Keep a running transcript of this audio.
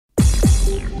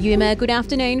Yuma, good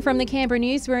afternoon from the Canberra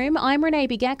newsroom. I'm Renee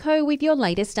Bigacco with your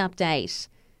latest update.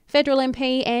 Federal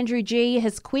MP Andrew Gee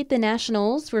has quit the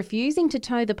Nationals, refusing to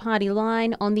toe the party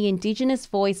line on the Indigenous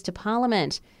voice to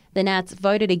Parliament. The Nats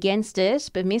voted against it,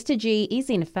 but Mr Gee is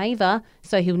in favour,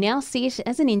 so he'll now sit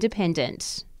as an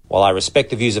independent. While I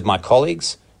respect the views of my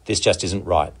colleagues, this just isn't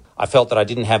right. I felt that I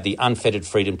didn't have the unfettered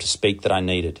freedom to speak that I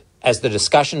needed. As the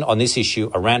discussion on this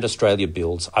issue around Australia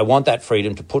builds, I want that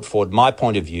freedom to put forward my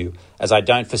point of view, as I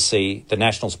don't foresee the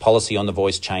Nationals' policy on the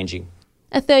voice changing.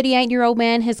 A 38-year-old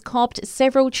man has copped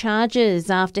several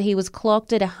charges after he was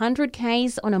clocked at 100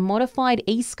 k's on a modified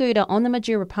e-scooter on the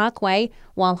Majura Parkway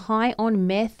while high on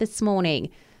meth this morning.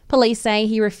 Police say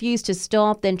he refused to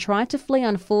stop, then tried to flee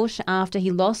on foot after he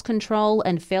lost control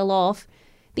and fell off.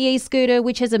 The e-scooter,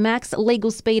 which has a max legal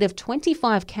speed of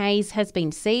 25 k's, has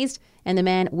been seized, and the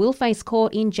man will face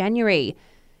court in January.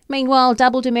 Meanwhile,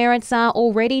 double demerits are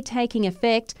already taking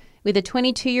effect, with a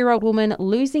 22-year-old woman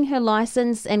losing her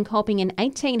licence and copping an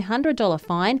 $1,800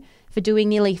 fine for doing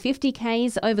nearly 50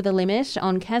 k's over the limit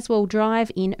on Caswell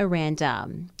Drive in Aranda.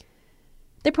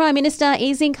 The Prime Minister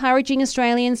is encouraging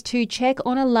Australians to check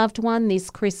on a loved one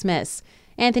this Christmas.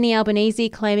 Anthony Albanese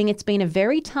claiming it's been a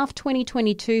very tough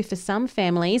 2022 for some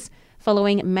families,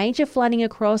 following major flooding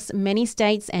across many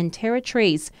states and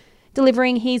territories.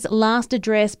 Delivering his last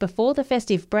address before the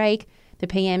festive break, the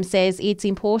PM says it's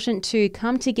important to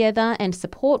come together and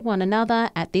support one another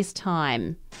at this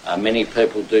time. Many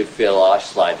people do feel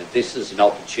isolated. This is an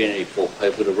opportunity for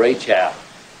people to reach out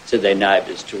to their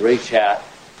neighbours, to reach out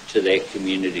to their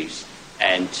communities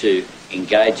and to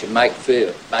engage and make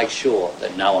sure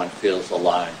that no one feels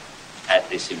alone at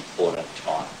this important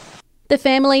time. The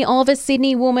family of a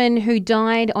Sydney woman who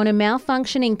died on a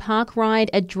malfunctioning park ride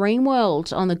at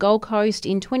Dreamworld on the Gold Coast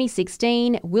in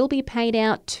 2016 will be paid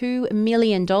out $2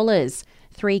 million.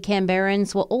 3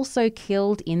 Canberrans were also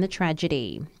killed in the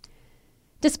tragedy.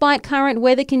 Despite current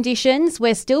weather conditions,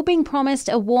 we're still being promised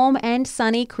a warm and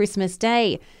sunny Christmas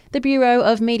day. The Bureau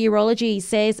of Meteorology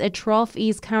says a trough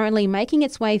is currently making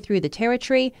its way through the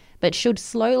territory, but should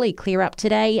slowly clear up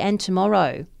today and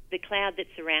tomorrow. The cloud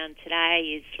that's around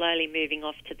today is slowly moving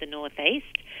off to the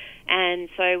northeast, and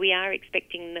so we are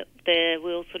expecting that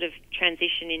we'll sort of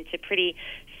transition into pretty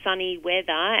sunny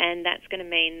weather, and that's going to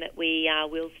mean that we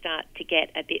will start to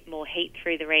get a bit more heat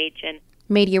through the region.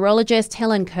 Meteorologist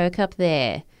Helen Kirkup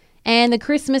there. And the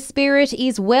Christmas spirit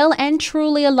is well and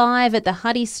truly alive at the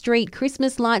Huddy Street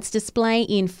Christmas lights display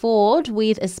in Ford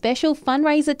with a special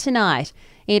fundraiser tonight.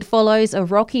 It follows a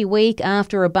rocky week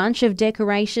after a bunch of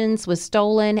decorations were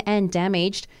stolen and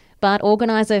damaged, but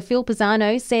organiser Phil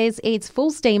Pisano says it's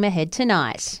full steam ahead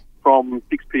tonight. From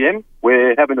 6 p.m,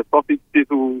 we're having a sausage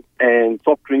sizzle and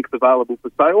soft drinks available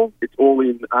for sale. It's all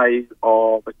in aid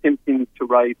of attempting to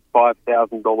raise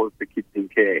 $5,000 for kids in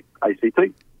care,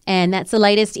 ACT. And that's the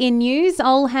latest in news.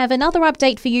 I'll have another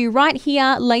update for you right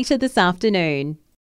here later this afternoon.